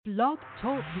Blog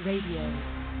Talk Radio.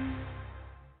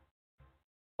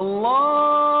 الله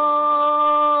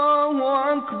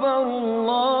أكبر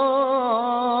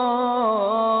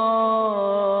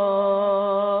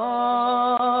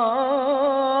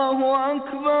الله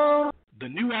أكبر. The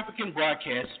New African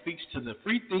Broadcast speaks to the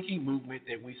free-thinking movement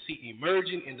that we see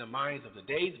emerging in the minds of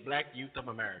today's black youth of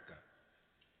America.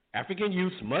 African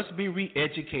youths must be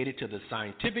re-educated to the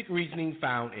scientific reasoning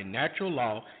found in natural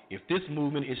law if this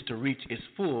movement is to reach its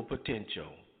full potential.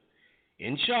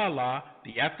 Inshallah,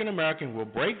 the African American will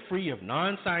break free of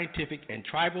non-scientific and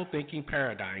tribal thinking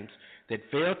paradigms that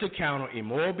fail to counter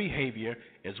immoral behavior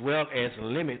as well as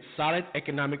limit solid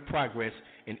economic progress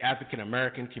in African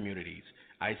American communities.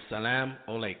 Assalamu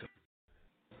alaikum.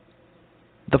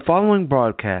 The following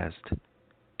broadcast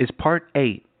is Part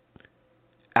 8,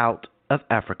 Out of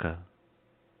Africa: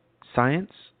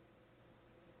 Science,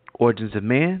 Origins of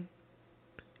Man,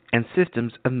 and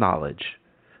Systems of Knowledge.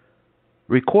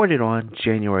 Recorded on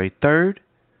January 3rd,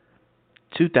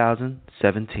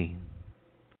 2017.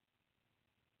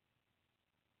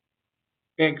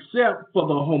 Except for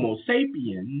the Homo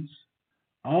sapiens,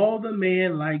 all the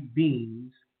man-like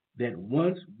beings that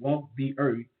once walked the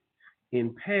earth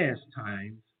in past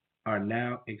times are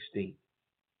now extinct.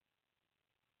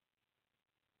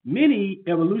 Many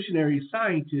evolutionary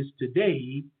scientists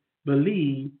today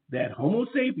believe that Homo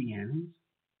sapiens,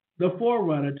 the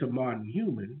forerunner to modern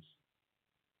humans,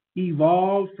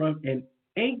 evolved from an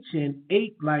ancient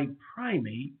ape-like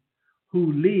primate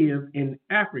who lived in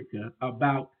Africa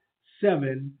about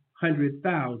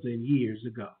 700,000 years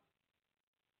ago.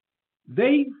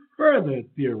 They further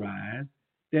theorize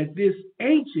that this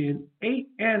ancient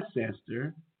ape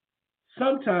ancestor,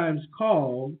 sometimes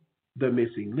called the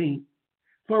missing link,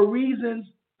 for reasons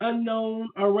unknown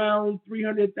around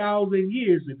 300,000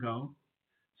 years ago,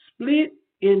 split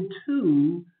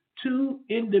into two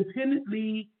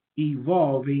independently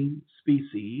evolving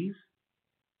species,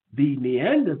 the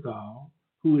Neanderthal,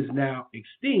 who is now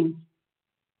extinct,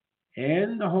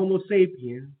 and the Homo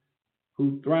sapien,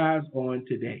 who thrives on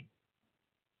today.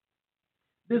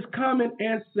 This common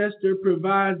ancestor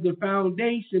provides the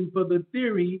foundation for the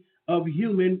theory of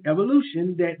human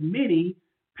evolution that many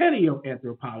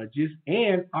paleoanthropologists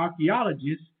and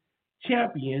archaeologists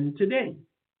champion today.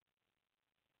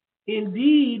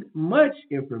 Indeed, much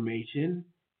information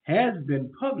has been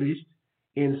published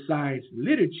in science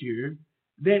literature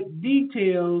that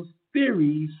details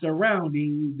theories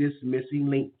surrounding this missing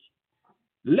link.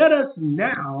 Let us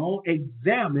now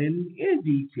examine in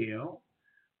detail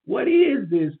what is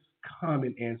this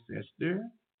common ancestor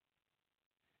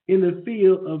in the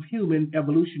field of human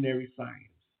evolutionary science.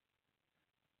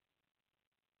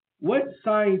 What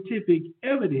scientific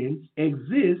evidence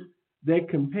exists that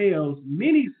compels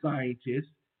many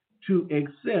scientists to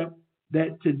accept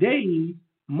that today's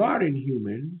modern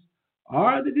humans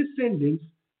are the descendants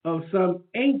of some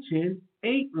ancient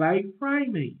ape-like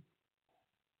primate?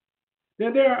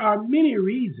 Now, there are many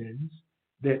reasons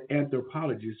that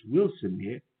anthropologists will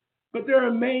submit, but there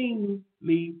are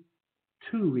mainly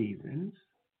two reasons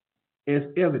as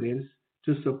evidence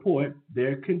to support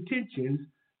their contentions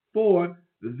for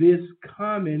this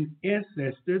common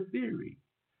ancestor theory.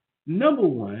 Number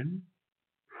one,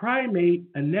 primate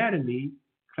anatomy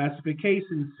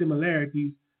classification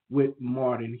similarities with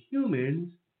modern humans,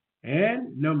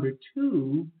 and number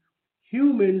two,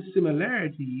 human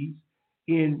similarities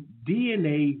in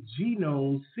DNA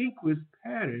genome sequence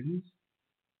patterns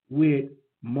with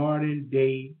modern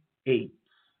day apes.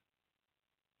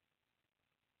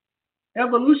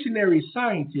 Evolutionary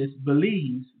scientists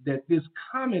believe that this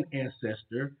common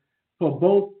ancestor for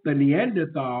both the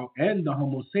Neanderthal and the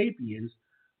Homo sapiens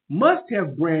must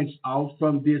have branched out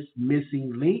from this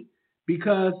missing link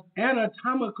because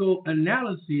anatomical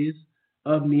analysis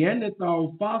of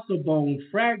Neanderthal fossil bone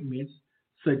fragments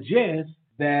suggests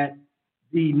that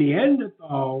the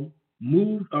Neanderthal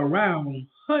moved around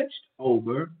hunched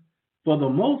over, for the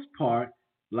most part,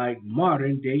 like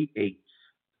modern day apes.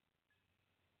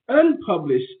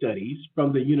 Unpublished studies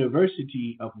from the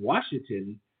University of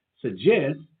Washington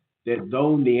suggest that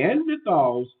though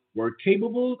Neanderthals were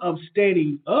capable of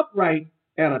standing upright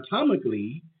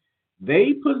anatomically,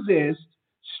 they possessed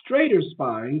straighter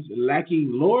spines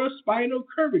lacking lower spinal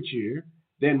curvature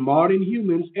than modern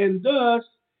humans, and thus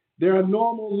their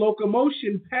normal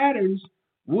locomotion patterns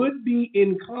would be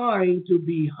inclined to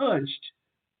be hunched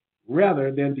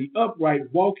rather than the upright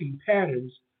walking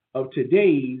patterns of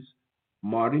today's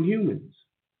modern humans.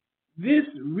 This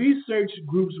research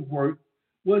group's work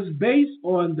was based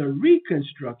on the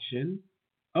reconstruction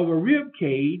of a rib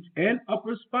cage and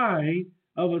upper spine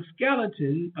of a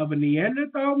skeleton of a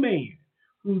Neanderthal man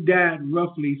who died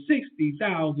roughly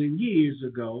 60,000 years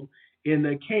ago in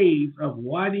the caves of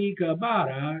Wadi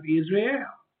Kabara, Israel.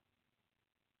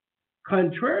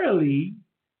 Contrarily,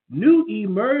 new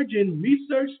emerging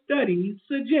research studies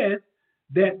suggest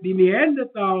that the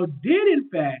Neanderthal did in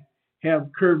fact have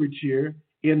curvature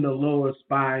in the lower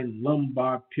spine,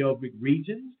 lumbar, pelvic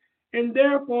regions, and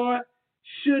therefore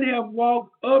should have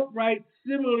walked upright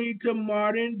similarly to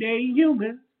modern day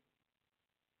humans.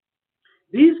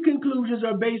 These conclusions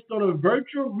are based on a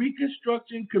virtual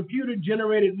reconstruction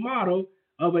computer-generated model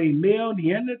of a male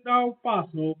Neanderthal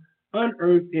fossil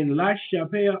unearthed in La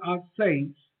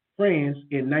Chapelle-aux-Saints, France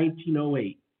in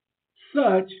 1908.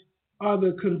 Such are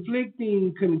the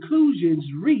conflicting conclusions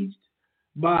reached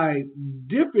by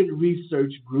different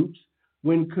research groups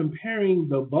when comparing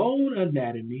the bone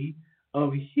anatomy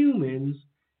of humans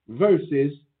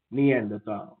versus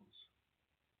Neanderthals.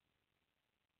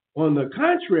 On the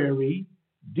contrary,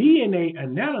 DNA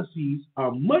analyses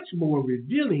are much more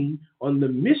revealing on the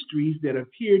mysteries that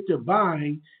appear to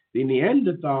bind the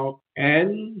Neanderthal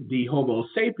and the Homo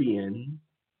sapien,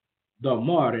 the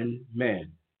modern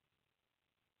man.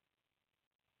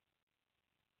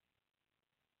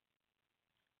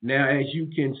 Now, as you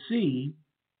can see,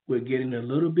 we're getting a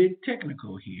little bit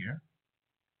technical here,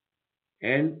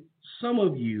 and some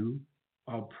of you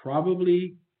are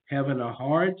probably having a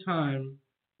hard time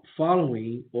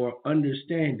following or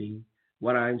understanding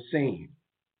what I'm saying.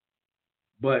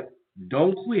 But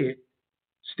don't quit.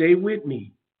 Stay with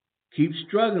me. Keep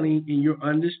struggling in your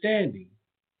understanding.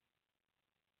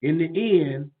 In the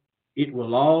end, it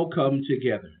will all come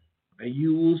together, and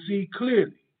you will see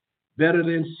clearly, better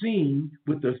than seeing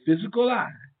with the physical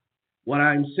eye, what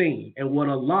I'm saying and what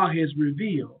Allah has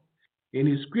revealed in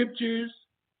His scriptures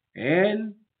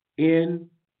and in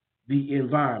the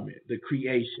environment, the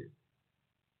creation.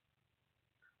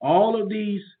 All of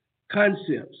these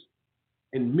concepts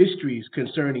and mysteries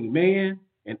concerning man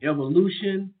and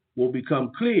evolution will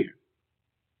become clear.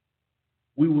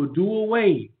 We will do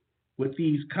away with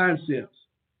these concepts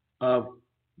of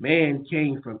man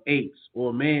came from apes,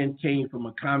 or man came from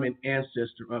a common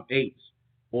ancestor of apes,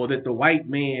 or that the white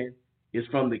man is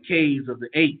from the caves of the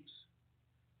apes,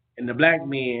 and the black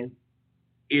man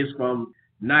is from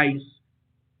nice,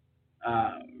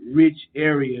 rich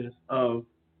areas of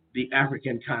the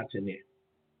African continent.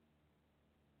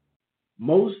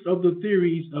 Most of the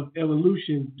theories of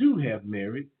evolution do have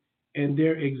merit, and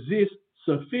there exists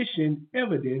sufficient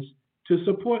evidence to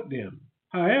support them.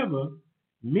 However,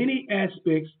 many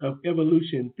aspects of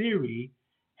evolution theory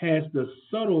has the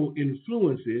subtle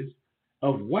influences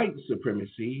of white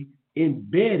supremacy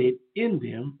embedded in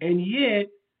them, and yet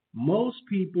most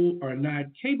people are not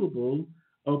capable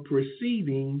of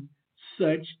perceiving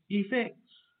such effects.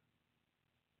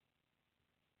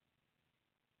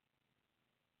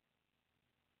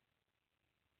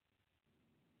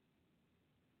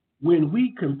 When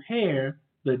we compare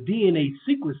the DNA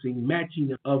sequencing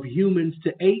matching of humans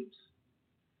to apes,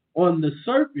 on the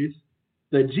surface,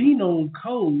 the genome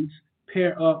codes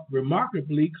pair up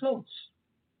remarkably close.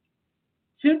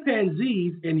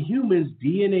 Chimpanzees and humans'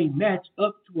 DNA match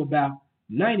up to about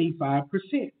 95%.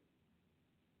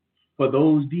 For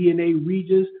those DNA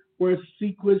regions where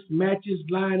sequence matches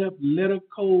line up letter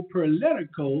code per letter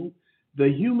code, the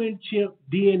human-chimp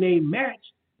DNA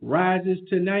match rises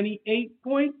to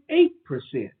 98.8%.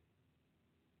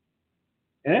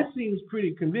 And that seems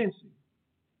pretty convincing,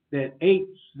 that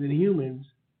apes and humans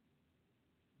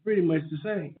are pretty much the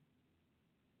same.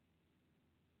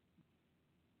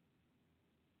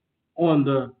 On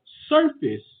the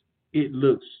surface, it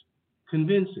looks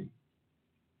convincing.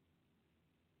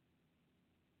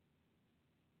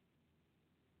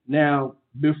 Now,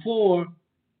 before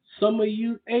some of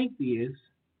you atheists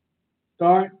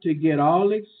start to get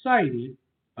all excited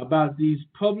about these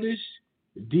published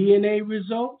DNA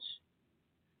results,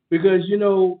 because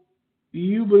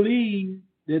you believe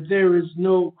that there is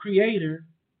no creator,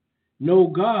 no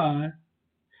God,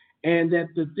 and that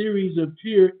the theories of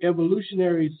pure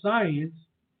evolutionary science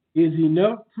is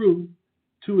enough proof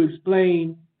to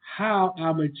explain how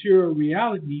our material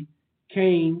reality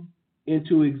came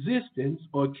into existence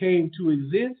or came to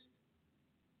exist.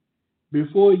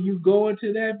 Before you go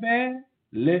into that bad,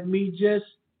 let me just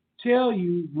tell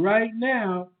you right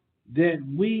now that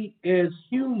we as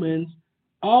humans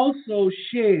also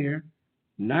share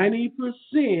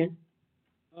 90%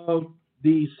 of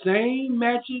the same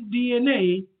matching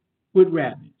DNA with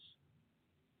rabbits.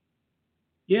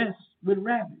 Yes, with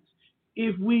rabbits.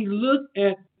 If we look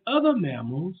at other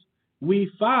mammals, we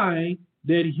find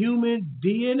that human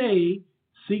DNA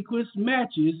sequence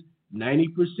matches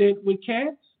 90% with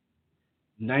cats,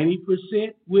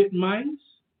 90% with mice,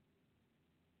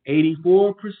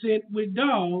 84% with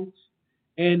dogs,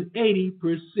 and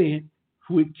 80%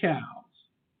 with cows.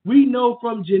 We know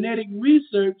from genetic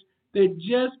research that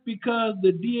just because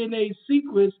the DNA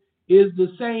sequence is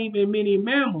the same in many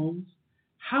mammals,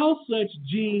 how such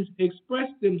genes express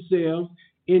themselves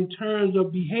in terms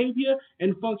of behavior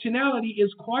and functionality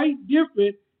is quite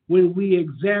different when we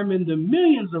examine the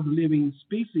millions of living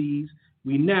species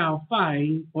we now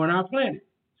find on our planet.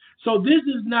 So this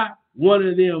is not one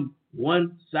of them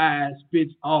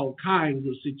one-size-fits-all kinds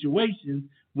of situations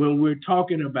when we're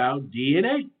talking about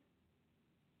DNA.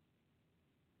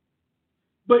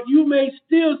 But you may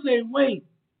still say, wait,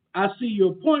 I see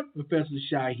your point, Professor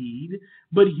Shahid,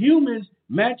 but humans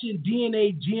matching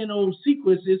DNA genome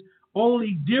sequences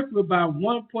only differ by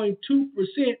 1.2%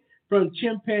 from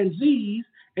chimpanzees,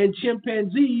 and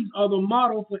chimpanzees are the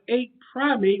model for ape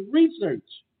primate research.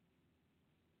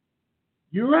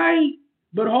 You're right,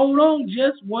 but hold on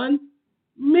just 1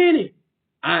 minute,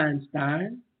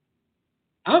 Einstein.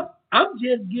 I'm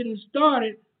just getting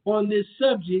started on this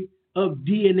subject of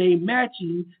DNA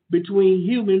matching between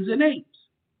humans and apes.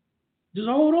 Just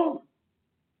hold on.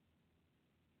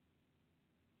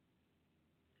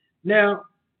 Now,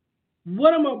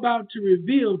 what I'm about to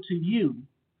reveal to you,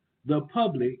 the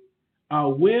public, are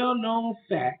well-known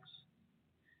facts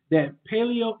that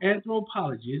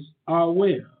paleoanthropologists are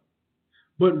aware of,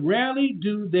 but rarely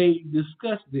do they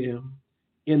discuss them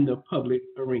in the public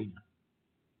arena.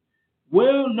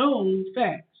 Well-known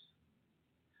facts,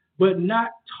 but not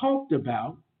talked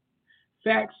about,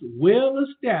 facts well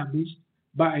established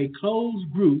by a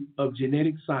closed group of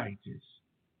genetic scientists.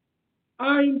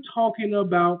 I'm talking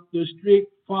about the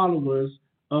strict followers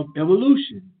of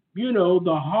evolution. You know,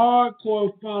 the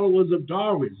hardcore followers of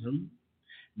Darwinism.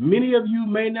 Many of you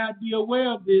may not be aware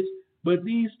of this, but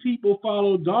these people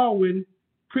follow Darwin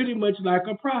pretty much like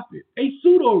a prophet, a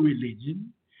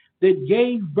pseudo-religion that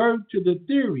gave birth to the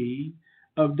theory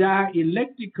of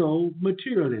dialectical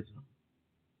materialism.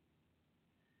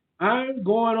 I'm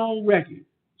going on record,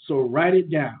 so write it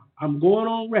down. I'm going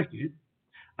on record.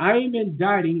 I am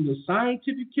indicting the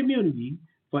scientific community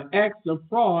for acts of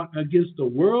fraud against the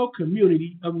world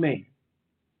community of man.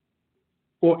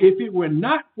 For if it were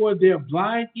not for their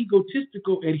blind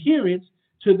egotistical adherence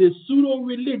to this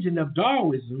pseudo-religion of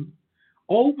Darwinism,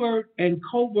 overt and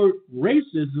covert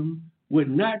racism would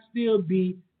not still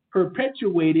be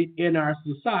perpetuated in our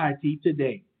society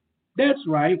today. That's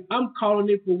right, I'm calling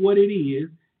it for what it is,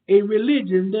 a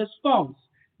religion that's false,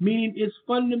 meaning its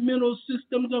fundamental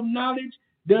systems of knowledge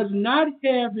does not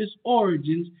have its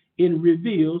origins in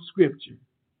revealed scripture.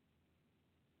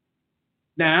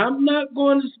 Now, I'm not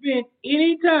going to spend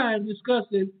any time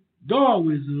discussing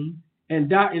Darwinism and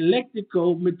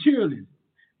dialectical materialism,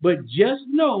 but just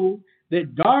know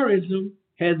that Darwinism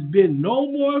has been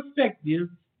no more effective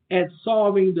at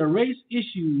solving the race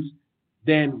issues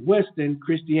than Western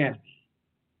Christianity.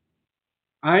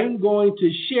 I'm going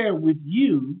to share with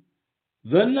you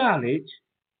the knowledge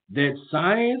that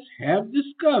science have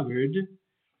discovered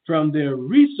from their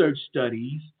research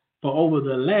studies for over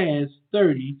the last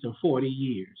 30 to 40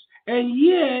 years. And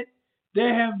yet,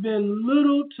 there have been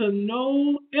little to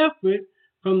no effort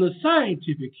from the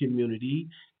scientific community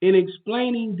in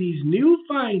explaining these new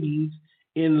findings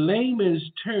in layman's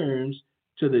terms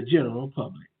to the general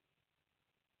public.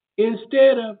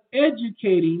 Instead of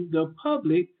educating the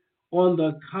public on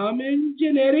the common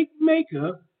genetic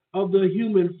makeup of the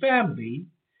human family,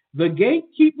 the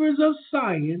gatekeepers of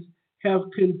science have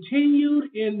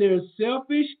continued in their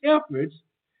selfish efforts,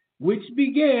 which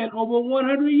began over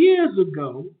 100 years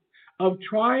ago, of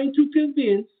trying to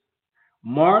convince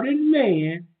modern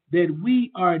man that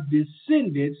we are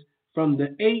descendants from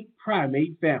the ape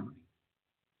primate family.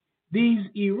 These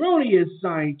erroneous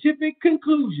scientific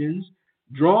conclusions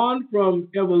drawn from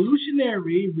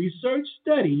evolutionary research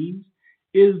studies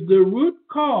is the root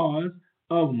cause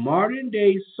of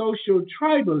modern-day social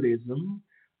tribalism,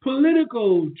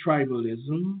 political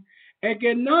tribalism,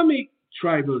 economic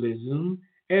tribalism,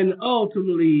 and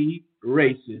ultimately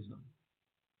racism.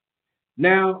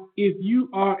 Now, if you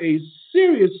are a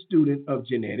serious student of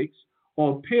genetics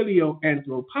or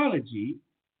paleoanthropology,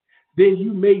 then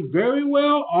you may very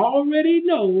well already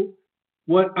know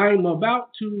what I'm about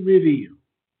to reveal.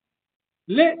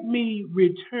 Let me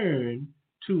return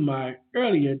to my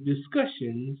earlier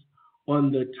discussions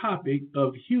on the topic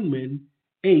of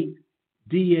human-ape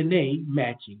DNA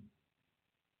matching.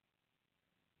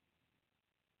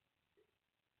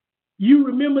 You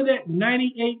remember that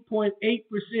 98.8%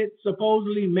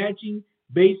 supposedly matching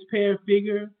base pair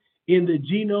figure in the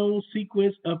genome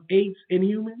sequence of apes and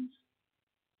humans?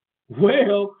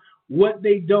 Well, what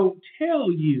they don't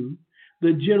tell you,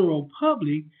 the general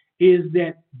public, is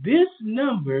that this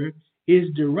number is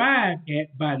derived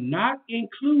at by not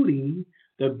including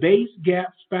the base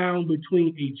gaps found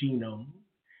between a genome,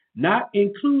 not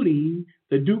including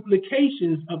the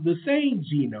duplications of the same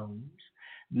genomes,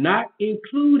 not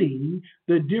including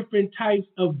the different types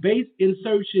of base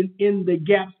insertion in the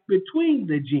gaps between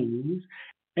the genes,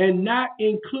 and not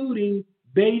including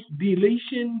base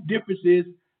deletion differences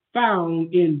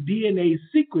found in DNA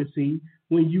sequencing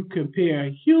when you compare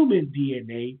human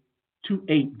DNA to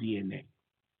ape DNA.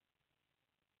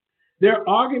 Their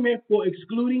argument for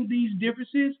excluding these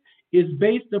differences is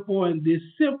based upon this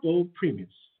simple premise.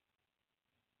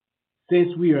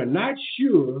 Since we are not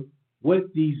sure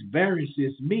what these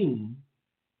variances mean,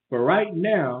 for right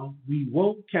now, we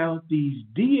won't count these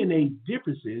DNA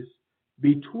differences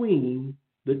between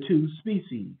the two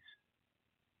species.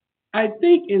 I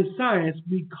think in science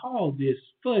we call this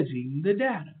fudging the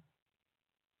data.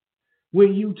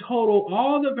 When you total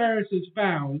all the variances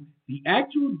found, the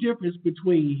actual difference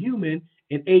between human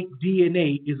and ape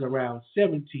DNA is around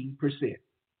 17%.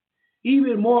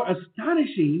 Even more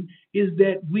astonishing is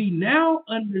that we now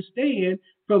understand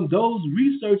from those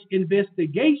research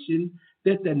investigations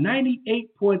that the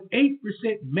 98.8%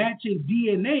 matching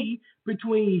DNA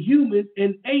between humans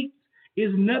and apes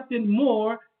is nothing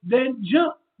more than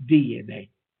junk DNA.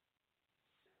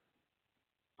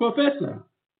 Professor,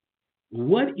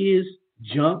 what is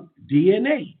junk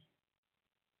DNA?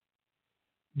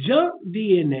 Junk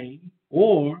DNA,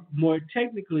 or more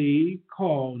technically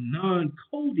called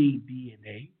non-coding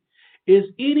DNA, is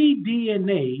any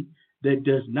DNA that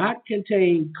does not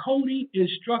contain coding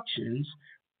instructions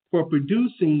for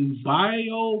producing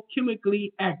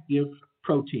biochemically active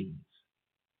proteins.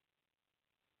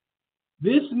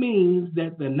 This means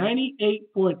that the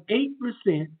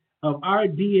 98.8% of our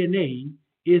DNA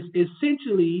is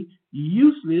essentially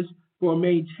useless for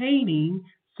maintaining,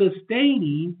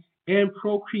 sustaining, and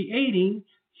procreating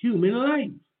human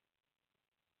life.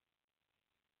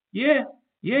 Yes.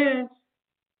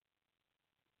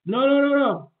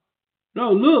 No,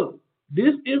 look,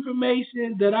 this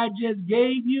information that I just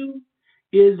gave you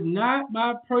is not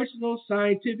my personal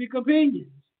scientific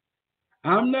opinions.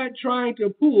 I'm not trying to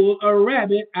pull a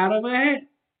rabbit out of a hat.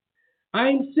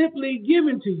 I'm simply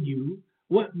giving to you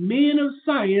what men of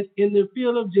science in the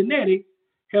field of genetics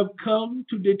have come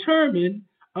to determine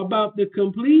about the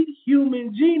complete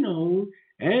human genome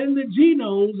and the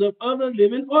genomes of other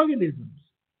living organisms.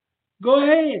 Go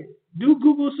ahead, do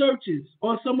Google searches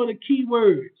on some of the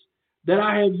keywords that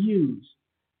I have used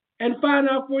and find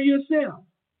out for yourself.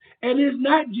 And it's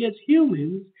not just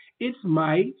humans, it's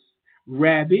mice,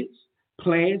 rabbits,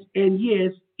 plants, and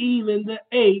yes, even the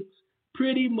apes.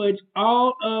 Pretty much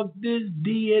all of this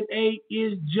DNA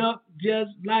is junk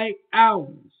just like ours.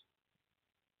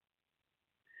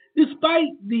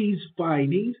 Despite these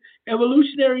findings,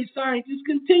 evolutionary scientists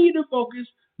continue to focus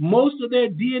most of their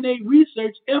DNA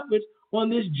research efforts on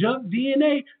this junk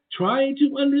DNA, trying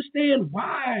to understand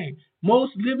why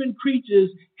most living creatures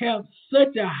have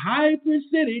such a high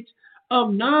percentage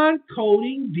of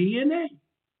non-coding DNA.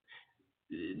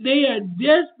 They are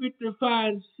desperate to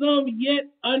find some yet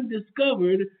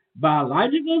undiscovered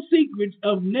biological secrets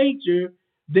of nature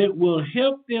that will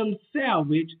help them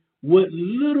salvage what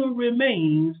little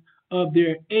remains of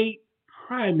their ape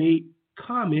primate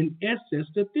common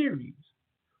ancestor theories.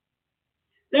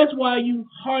 That's why you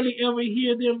hardly ever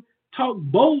hear them talk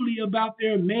boldly about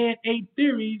their man-ape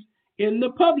theories in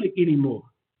the public anymore.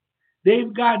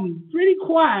 They've gotten pretty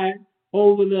quiet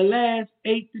over the last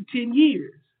 8 to 10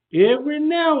 years. Every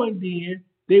now and then,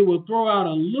 they will throw out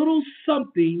a little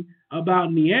something about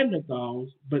Neanderthals,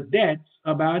 but that's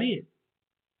about it.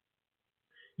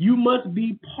 You must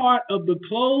be part of the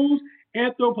closed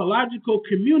anthropological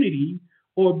community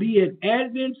or be an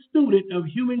advanced student of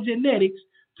human genetics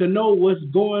to know what's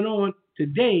going on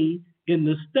today in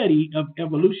the study of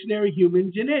evolutionary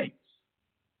human genetics.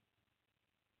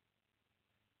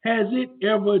 Has it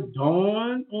ever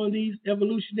dawned on these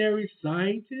evolutionary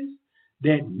scientists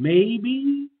that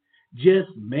maybe, just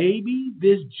maybe,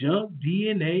 this junk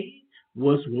DNA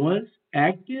was once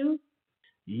active,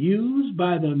 used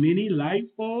by the many life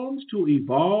forms to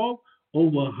evolve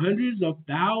over hundreds of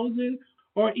thousands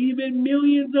or even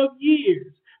millions of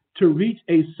years to reach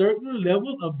a certain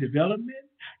level of development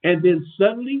and then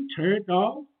suddenly turned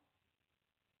off?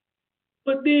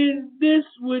 But then this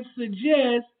would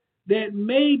suggest that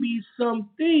maybe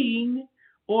something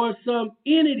or some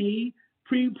entity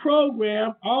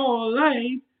pre-programmed all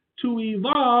life to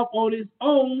evolve on its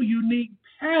own unique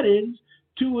patterns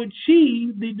to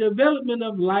achieve the development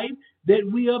of life that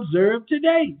we observe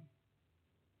today.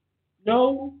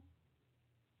 No,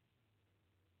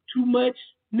 too much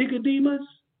Nicodemus?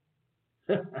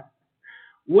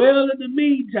 Well, in the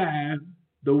meantime,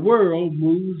 the world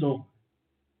moves on.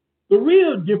 The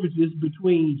real differences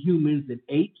between humans and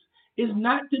apes is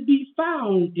not to be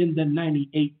found in the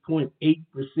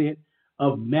 98.8%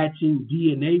 of matching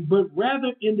DNA, but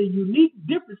rather in the unique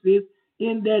differences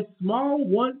in that small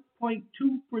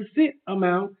 1.2%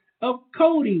 amount of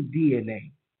coding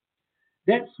DNA.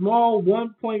 That small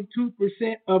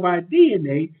 1.2% of our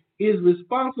DNA is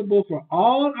responsible for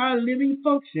all our living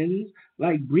functions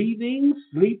like breathing,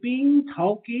 sleeping,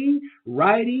 talking,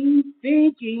 writing,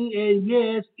 thinking, and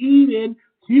yes, even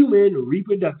human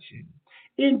reproduction.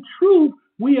 In truth,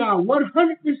 we are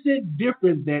 100%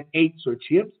 different than apes or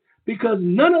chimps because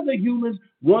none of the humans'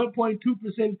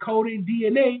 1.2% coding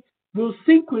DNA will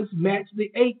sequence match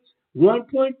the apes'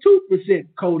 1.2%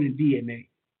 coding DNA.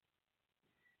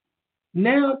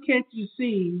 Now, can't you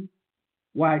see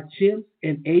why chimps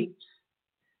and apes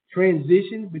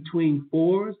transition between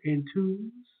fours and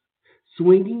twos,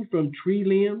 swinging from tree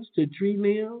limbs to tree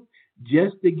limb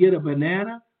just to get a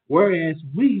banana, whereas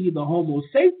we, the Homo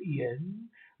sapiens,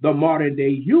 the modern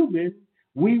day human,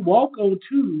 we walk on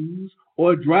twos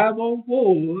or drive on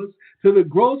fours to the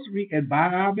grocery and buy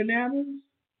our bananas?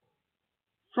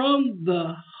 From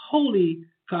the Holy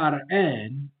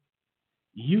Quran,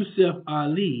 Yusuf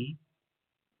Ali,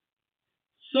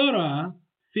 Surah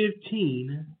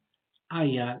 15,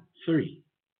 Ayat 3.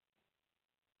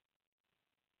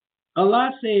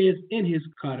 Allah says in His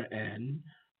Quran,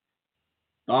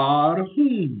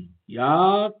 Tarhum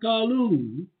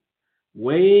Yakalu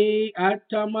Way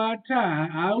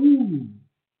Atamata Au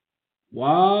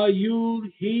Wa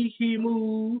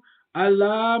Yulhihimu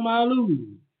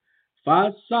Alamalu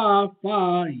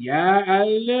Fasafa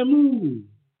Ya'alamu.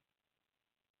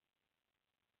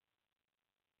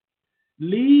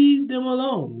 Leave them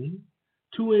alone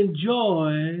to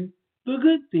enjoy the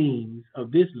good things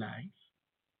of this life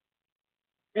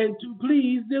and to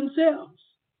please themselves.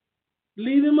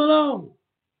 Leave them alone.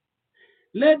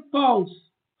 Let false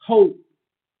hope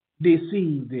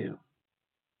deceive them.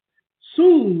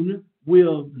 Soon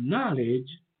will knowledge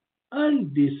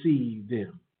undeceive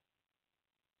them.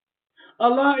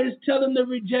 Allah is telling the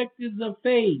rejectors of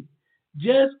faith,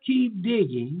 just keep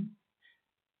digging,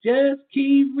 just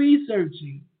keep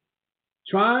researching,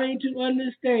 trying to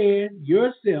understand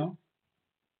yourself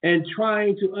and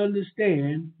trying to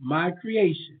understand my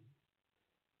creation.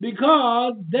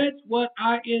 Because that's what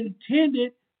I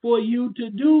intended for you to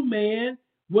do, man,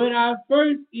 when I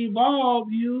first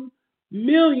evolved you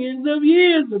millions of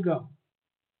years ago.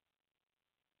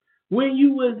 When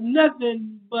you was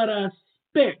nothing but a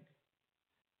speck,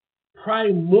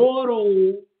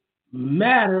 primordial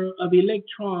matter of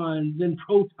electrons and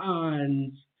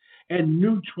protons and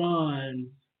neutrons.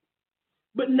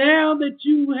 But now that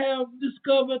you have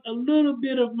discovered a little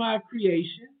bit of my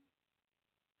creation,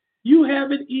 you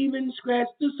haven't even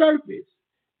scratched the surface,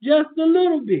 just a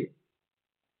little bit.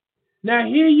 Now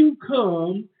here you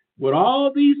come with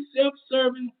all these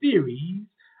self-serving theories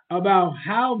about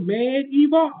how man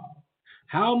evolved,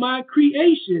 how my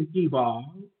creation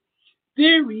evolved,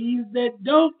 theories that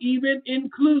don't even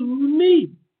include me.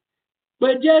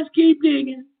 But just keep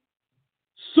digging.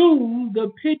 Soon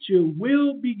the picture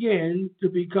will begin to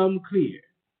become clear.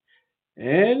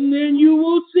 And then you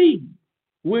will see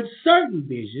with certain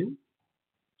vision,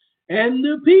 and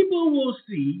the people will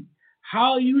see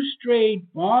how you strayed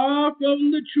far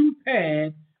from the true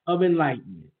path of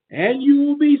enlightenment. And you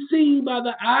will be seen by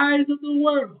the eyes of the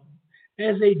world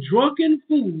as a drunken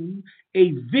fool,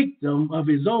 a victim of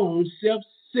his own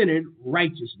self-centered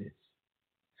righteousness.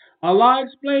 Allah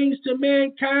explains to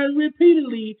mankind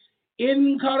repeatedly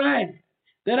in Quran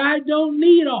that I don't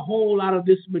need a whole lot of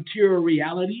this material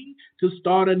reality to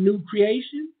start a new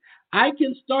creation. I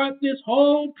can start this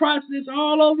whole process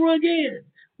all over again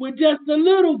with just a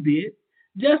little bit,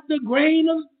 just a grain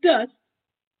of dust.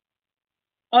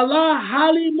 Allah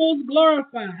highly most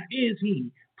glorified is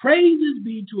He. Praises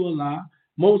be to Allah,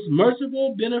 most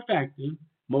merciful benefactor,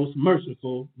 most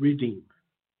merciful redeemer.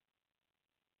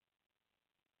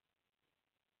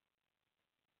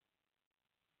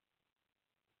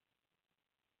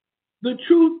 The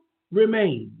truth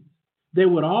remains that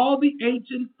with all the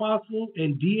ancient fossil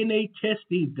and DNA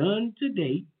testing done to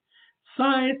date,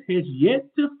 science has yet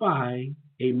to find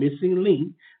a missing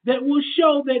link that will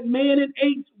show that man and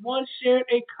apes once shared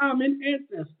a common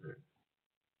ancestor.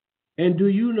 And do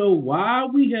you know why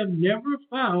we have never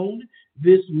found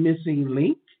this missing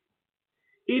link?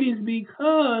 It is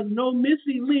because no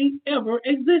missing link ever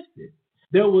existed.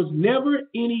 There was never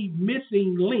any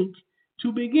missing link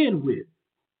to begin with.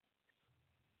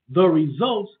 The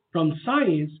results from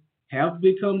science have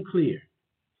become clear.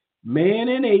 Man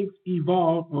and apes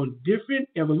evolved on different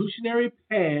evolutionary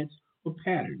paths or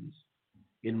patterns.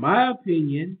 In my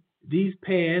opinion, these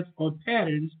paths or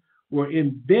patterns were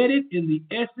embedded in the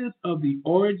essence of the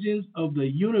origins of the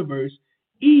universe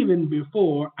even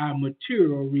before our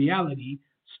material reality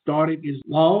started its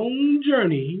long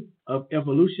journey of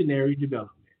evolutionary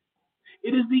development.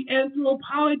 It is the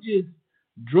anthropologists'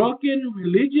 drunken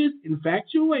religious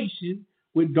infatuation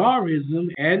with Darwinism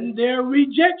and their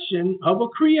rejection of a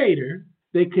creator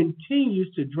that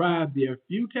continues to drive their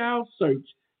futile search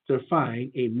to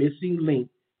find a missing link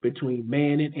between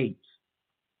man and apes.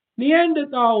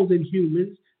 Neanderthals and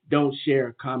humans don't share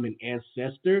a common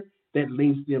ancestor that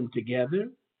links them together.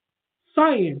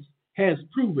 Science has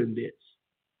proven this.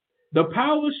 The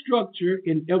power structure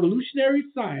in evolutionary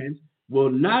science will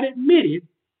not admit it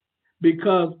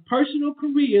because personal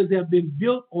careers have been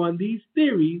built on these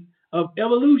theories of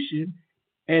evolution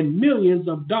and millions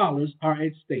of dollars are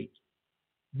at stake.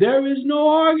 There is no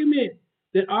argument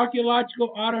that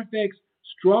archaeological artifacts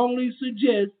strongly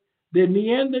suggest that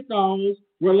Neanderthals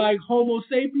were like Homo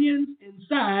sapiens in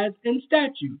size and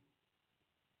stature.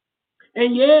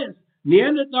 And yes,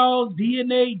 Neanderthals'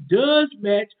 DNA does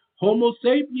match Homo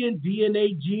sapien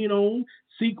DNA genome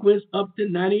sequence up to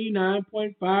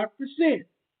 99.5%.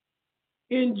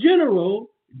 In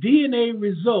general, DNA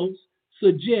results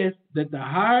suggest that the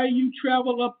higher you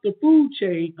travel up the food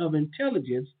chain of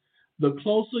intelligence, the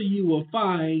closer you will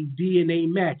find DNA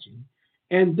matching.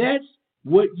 And that's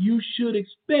what you should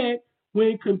expect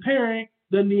when comparing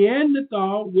the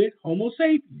Neanderthal with Homo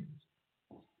sapiens.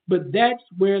 But that's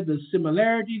where the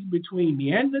similarities between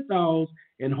Neanderthals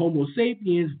and Homo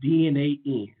sapiens DNA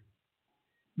end.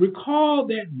 Recall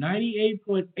that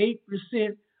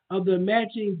 98.8% of the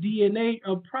matching DNA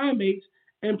of primates,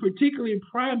 and particularly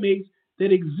primates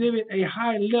that exhibit a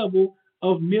high level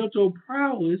of mental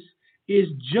prowess, is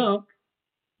junk,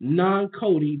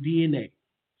 non-coding DNA.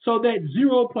 So that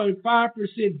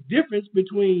 0.5% difference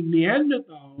between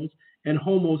Neanderthals and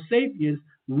Homo sapiens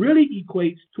really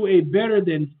equates to a better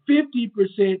than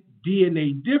 50%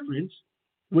 DNA difference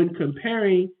when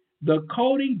comparing the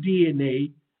coding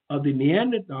DNA of the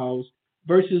Neanderthals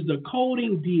versus the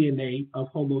coding DNA of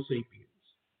Homo sapiens.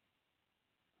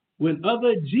 When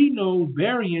other genome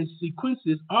variant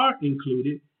sequences are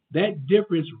included, that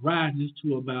difference rises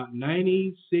to about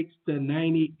 96 to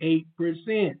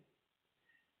 98%.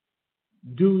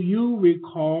 Do you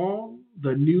recall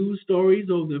the news stories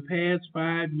over the past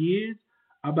 5 years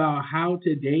about how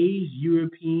today's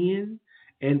Europeans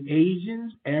and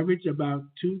Asians average about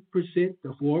 2% to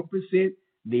 4%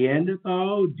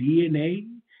 Neanderthal DNA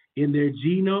in their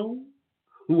genome?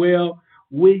 Well,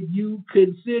 when you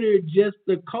consider just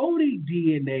the coding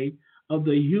DNA of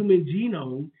the human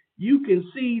genome, you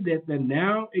can see that the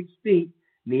now extinct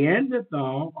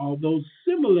Neanderthal, although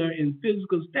similar in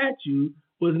physical stature,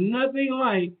 was nothing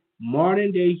like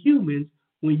modern-day humans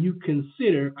when you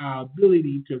consider our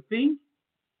ability to think,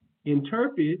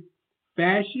 interpret,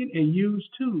 fashion, and use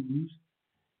tools,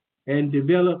 and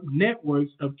develop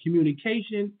networks of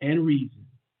communication and reason.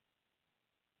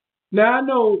 Now, I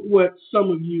know what some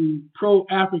of you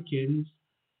pro-Africans,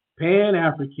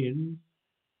 Pan-Africans,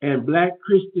 and Black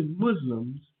Christian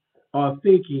Muslims are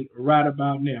thinking right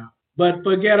about now. But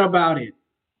forget about it.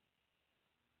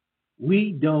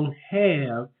 We don't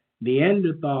have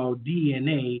Neanderthal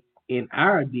DNA in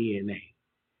our DNA.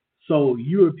 So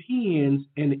Europeans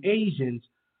and Asians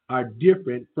are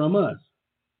different from us.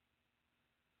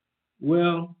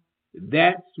 Well,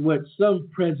 that's what some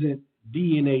present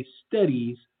DNA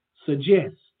studies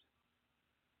suggest.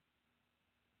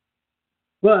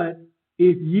 But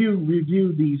if you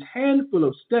review these handful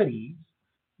of studies,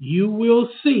 you will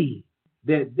see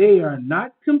that they are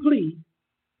not complete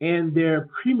and their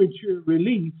premature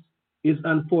release is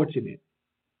unfortunate.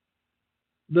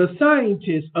 The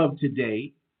scientists of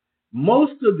today,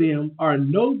 most of them are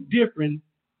no different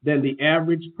than the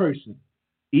average person.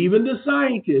 Even the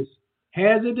scientist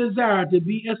has a desire to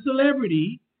be a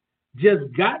celebrity,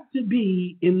 just got to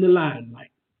be in the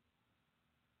limelight.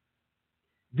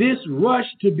 This rush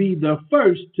to be the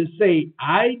first to say,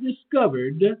 I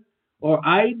discovered or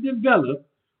I developed,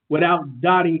 without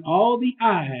dotting all the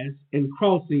I's and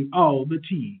crossing all the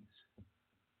T's.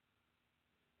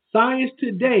 Science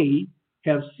today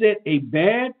have set a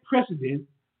bad precedent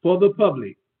for the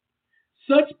public.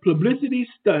 Such publicity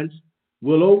stunts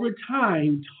will over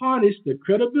time tarnish the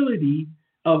credibility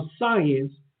of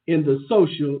science in the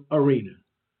social arena.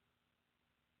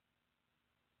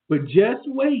 But just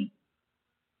wait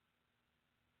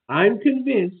I'm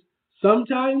convinced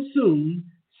sometime soon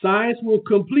science will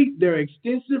complete their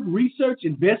extensive research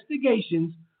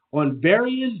investigations on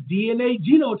various DNA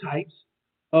genotypes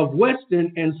of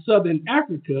Western and Southern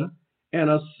Africa, and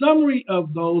a summary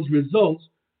of those results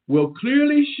will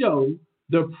clearly show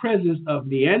the presence of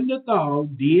Neanderthal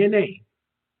DNA.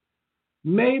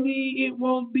 Maybe it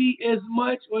won't be as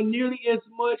much or nearly as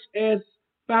much as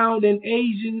found in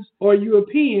Asians or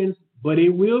Europeans, but it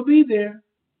will be there.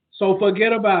 So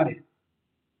forget about it.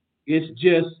 It's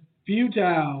just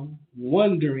futile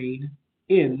wandering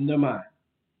in the mind.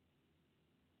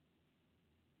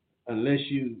 Unless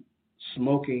you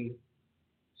smoking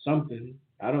something,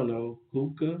 I don't know,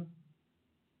 hookah,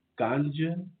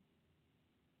 ganja.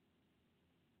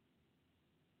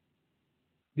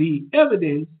 The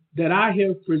evidence that I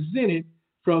have presented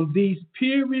from these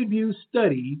peer-reviewed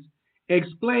studies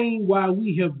explain why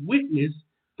we have witnessed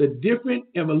the different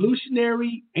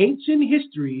evolutionary ancient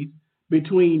histories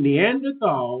between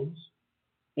Neanderthals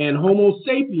and Homo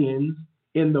sapiens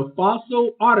in the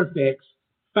fossil artifacts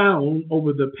found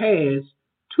over the past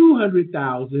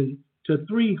 200,000 to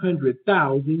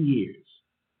 300,000 years.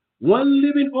 One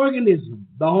living organism,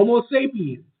 the Homo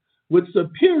sapiens, with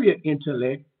superior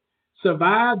intellect,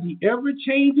 survived the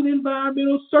ever-changing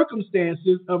environmental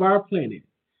circumstances of our planet,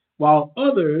 while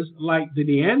others, like the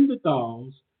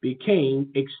Neanderthals, became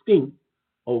extinct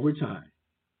over time.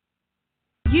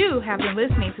 You have been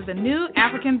listening to the New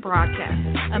African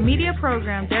Broadcast, a media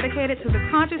program dedicated to the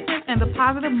consciousness and the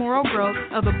positive moral growth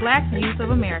of the Black youth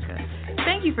of America.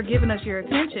 Thank you for giving us your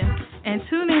attention, and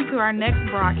tune in to our next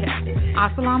broadcast.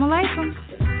 Assalamu alaikum.